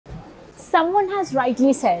Someone has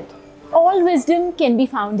rightly said, all wisdom can be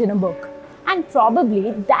found in a book. And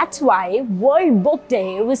probably that's why World Book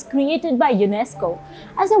Day was created by UNESCO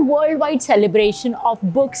as a worldwide celebration of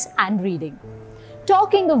books and reading.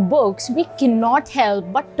 Talking of books, we cannot help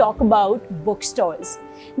but talk about bookstores.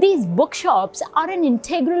 These bookshops are an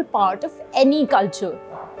integral part of any culture.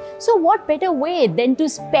 So what better way than to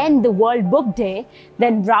spend the World Book Day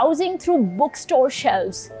than browsing through bookstore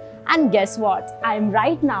shelves? And guess what? I am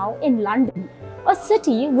right now in London, a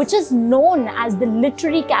city which is known as the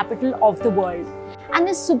literary capital of the world and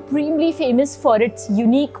is supremely famous for its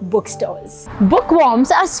unique bookstores.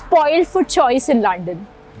 Bookworms are spoiled for choice in London.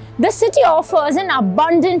 The city offers an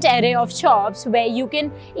abundant array of shops where you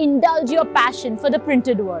can indulge your passion for the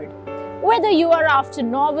printed word. Whether you are after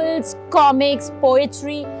novels, comics,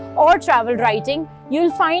 poetry, or travel writing,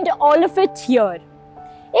 you'll find all of it here.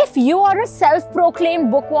 If you are a self-proclaimed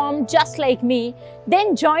bookworm just like me,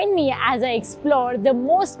 then join me as I explore the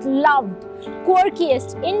most loved,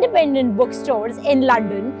 quirkiest independent bookstores in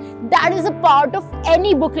London that is a part of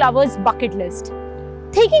any book lover's bucket list.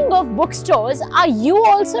 Thinking of bookstores, are you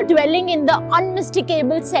also dwelling in the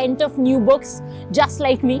unmistakable scent of new books just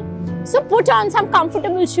like me? So put on some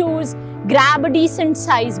comfortable shoes, grab a decent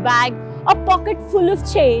size bag, a pocket full of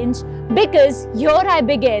change, because here I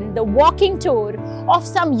begin the walking tour of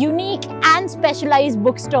some unique and specialized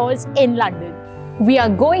bookstores in London. We are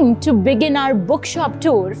going to begin our bookshop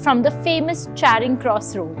tour from the famous Charing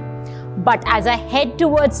Cross Road. But as I head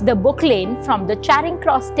towards the book lane from the Charing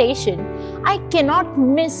Cross station, I cannot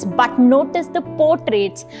miss but notice the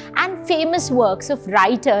portraits and famous works of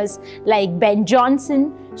writers like Ben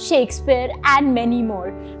Jonson, Shakespeare and many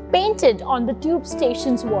more, painted on the tube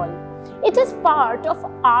station's wall. It is part of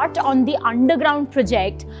Art on the Underground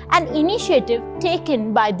project, an initiative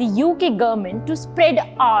taken by the UK government to spread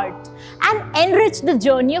art and enrich the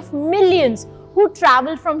journey of millions who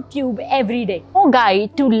travel from Tube every day. No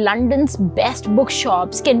guide to London's best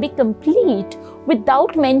bookshops can be complete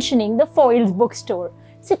without mentioning the Foyles bookstore,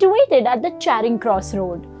 situated at the Charing Cross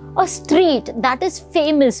Road, a street that is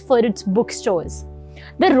famous for its bookstores.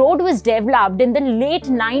 The road was developed in the late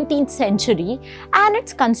 19th century and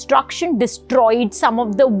its construction destroyed some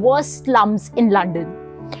of the worst slums in London.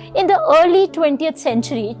 In the early 20th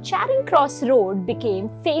century, Charing Cross Road became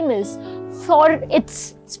famous for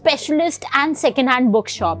its specialist and second-hand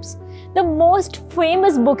bookshops. The most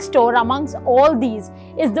famous bookstore amongst all these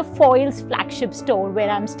is the Foyles flagship store where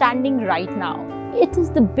I'm standing right now. It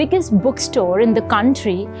is the biggest bookstore in the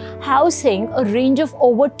country, housing a range of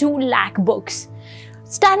over 2 lakh books.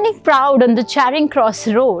 Standing proud on the Charing Cross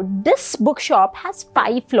Road, this bookshop has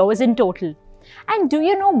 5 floors in total. And do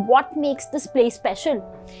you know what makes this place special?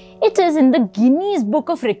 It is in the Guinness Book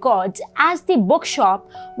of Records as the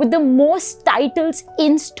bookshop with the most titles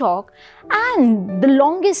in stock and the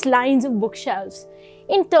longest lines of bookshelves.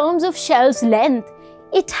 In terms of shelves length,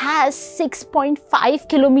 it has 6.5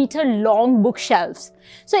 kilometer long bookshelves.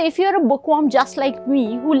 So if you're a bookworm just like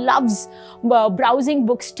me who loves browsing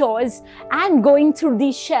bookstores and going through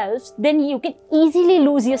these shelves, then you can easily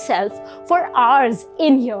lose yourself for hours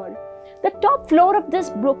in here. The top floor of this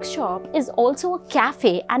bookshop is also a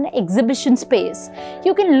cafe and an exhibition space.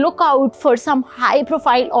 You can look out for some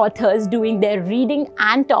high-profile authors doing their reading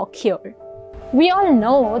and talk here. We all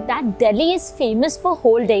know that Delhi is famous for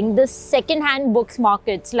holding the second-hand books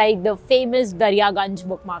markets like the famous Daryaganj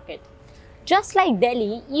book market. Just like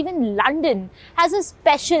Delhi, even London has a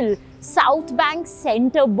special South Bank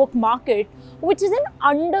Centre book market, which is an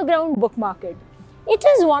underground book market. It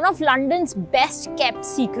is one of London's best kept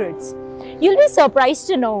secrets. You'll be surprised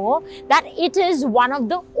to know that it is one of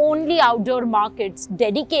the only outdoor markets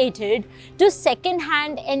dedicated to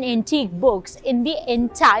second-hand and antique books in the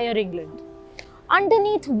entire England.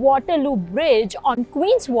 Underneath Waterloo Bridge on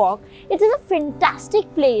Queen's Walk, it is a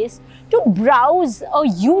fantastic place to browse a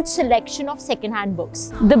huge selection of second-hand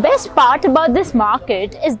books. The best part about this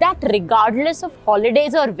market is that regardless of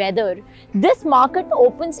holidays or weather, this market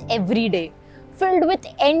opens every day, filled with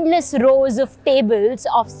endless rows of tables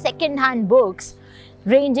of second-hand books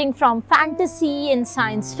ranging from fantasy and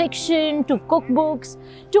science fiction to cookbooks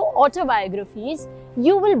to autobiographies.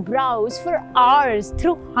 You will browse for hours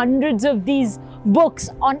through hundreds of these books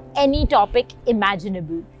on any topic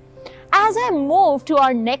imaginable. As I move to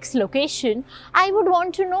our next location, I would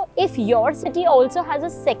want to know if your city also has a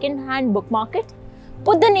second-hand book market.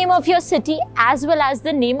 Put the name of your city as well as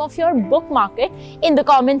the name of your book market in the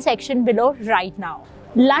comment section below right now.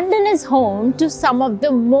 London is home to some of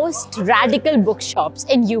the most radical bookshops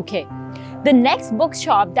in UK. The next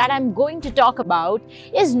bookshop that I'm going to talk about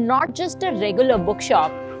is not just a regular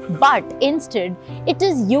bookshop, but instead it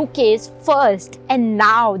is UK's first and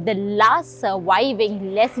now the last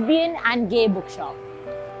surviving lesbian and gay bookshop.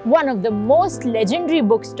 One of the most legendary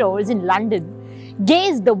bookstores in London,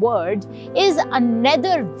 Gaze the Word, is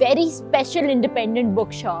another very special independent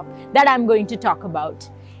bookshop that I'm going to talk about.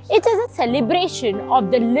 It is a celebration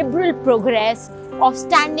of the liberal progress, of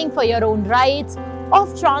standing for your own rights, of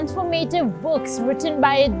transformative books written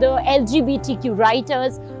by the LGBTQ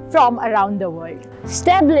writers from around the world.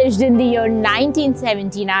 Established in the year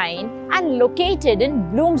 1979 and located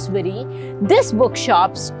in Bloomsbury, this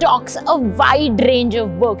bookshop stocks a wide range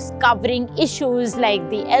of books covering issues like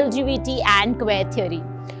the LGBT and queer theory.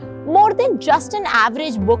 More than just an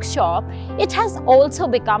average bookshop, it has also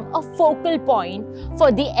become a focal point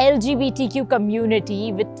for the LGBTQ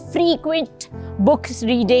community with frequent book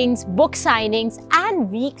readings, book signings,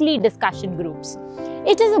 and weekly discussion groups.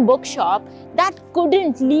 It is a bookshop that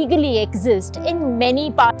couldn't legally exist in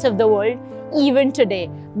many parts of the world even today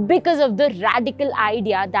because of the radical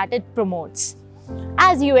idea that it promotes.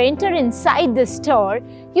 As you enter inside the store,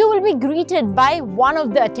 you will be greeted by one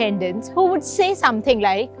of the attendants who would say something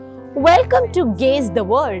like, "Welcome to Gaze the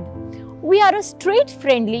Word. We are a straight,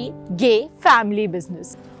 friendly, gay family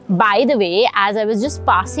business." By the way, as I was just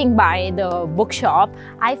passing by the bookshop,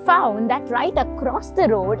 I found that right across the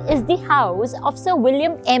road is the house of Sir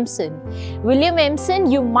William Empson. William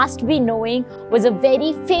Empson, you must be knowing, was a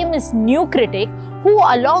very famous new critic who,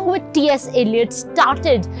 along with T.S. Eliot,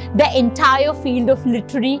 started the entire field of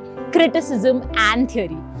literary criticism and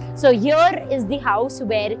theory. So here is the house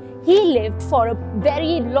where he lived for a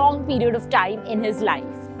very long period of time in his life.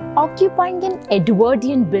 Occupying an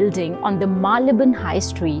Edwardian building on the Marylebone High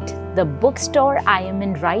Street, the bookstore I am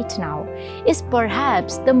in right now is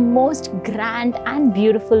perhaps the most grand and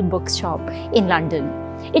beautiful bookshop in London.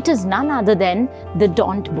 It is none other than the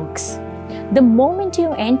Daunt Books. The moment you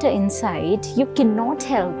enter inside, you cannot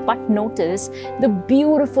help but notice the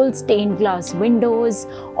beautiful stained glass windows,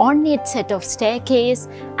 ornate set of staircase,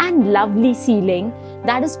 and lovely ceiling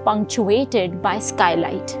that is punctuated by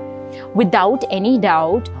skylight. Without any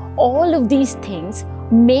doubt, all of these things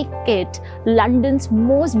make it London's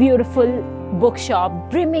most beautiful bookshop,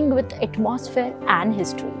 brimming with atmosphere and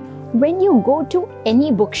history. When you go to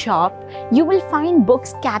any bookshop, you will find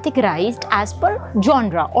books categorized as per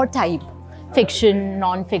genre or type: fiction,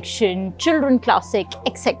 non-fiction, children classic,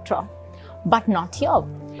 etc. But not here.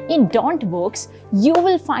 In Daunt Books, you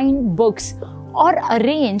will find books are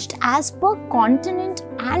arranged as per continent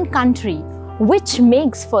and country, which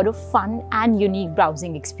makes for a fun and unique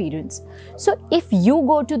browsing experience. So if you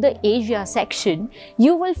go to the Asia section,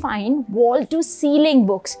 you will find wall-to-ceiling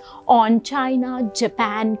books on China,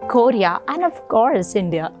 Japan, Korea, and of course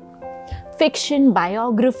India. Fiction,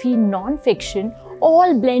 biography, non-fiction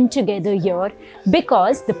all blend together here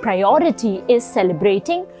because the priority is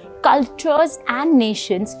celebrating cultures and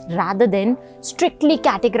nations rather than strictly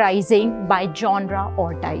categorizing by genre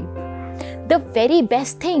or type. The very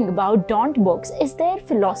best thing about Daunt Books is their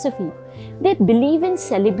philosophy. They believe in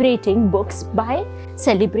celebrating books by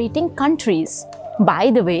celebrating countries.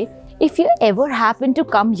 By the way, if you ever happen to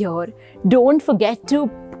come here, don't forget to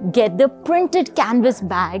get the printed canvas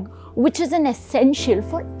bag, which is an essential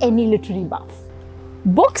for any literary buff.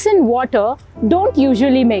 Books and water don't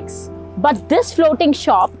usually mix, but this floating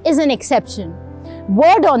shop is an exception.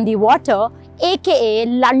 Word on the Water, aka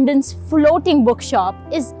London's floating bookshop,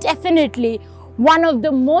 is definitely one of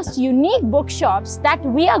the most unique bookshops that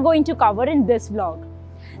we are going to cover in this vlog.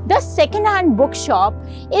 The second-hand bookshop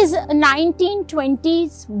is a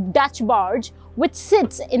 1920s Dutch barge which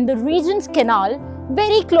sits in the Regent's Canal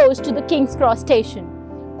very close to the King's Cross station.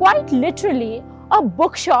 Quite literally a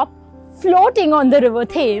bookshop floating on the River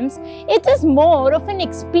Thames. It is more of an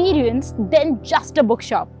experience than just a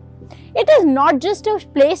bookshop. It is not just a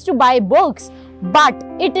place to buy books, but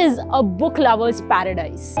it is a book lover's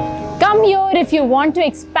paradise. Come here if you want to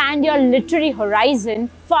expand your literary horizon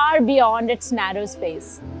far beyond its narrow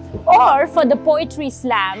space, or for the poetry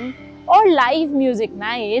slam or live music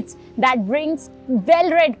nights that brings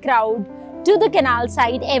well-read crowd to the canal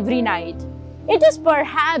side every night. It is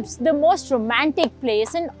perhaps the most romantic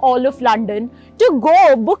place in all of London to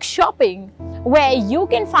go book shopping, where you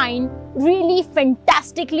can find really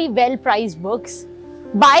fantastically well-priced books.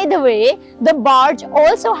 By the way, the barge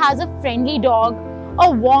also has a friendly dog,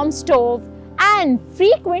 a warm stove, and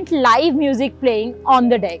frequent live music playing on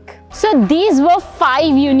the deck. So these were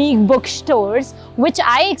 5 unique bookstores which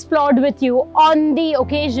I explored with you on the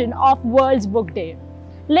occasion of World's Book Day.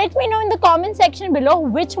 Let me know in the comment section below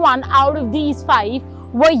which one out of these 5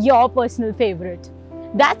 were your personal favorite.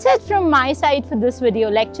 That's it from my side for this video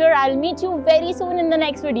lecture. I'll meet you very soon in the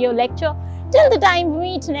next video lecture. Till the time we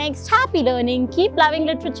meet next, happy learning, keep loving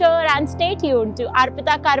literature and stay tuned to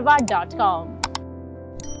arpitakarwa.com.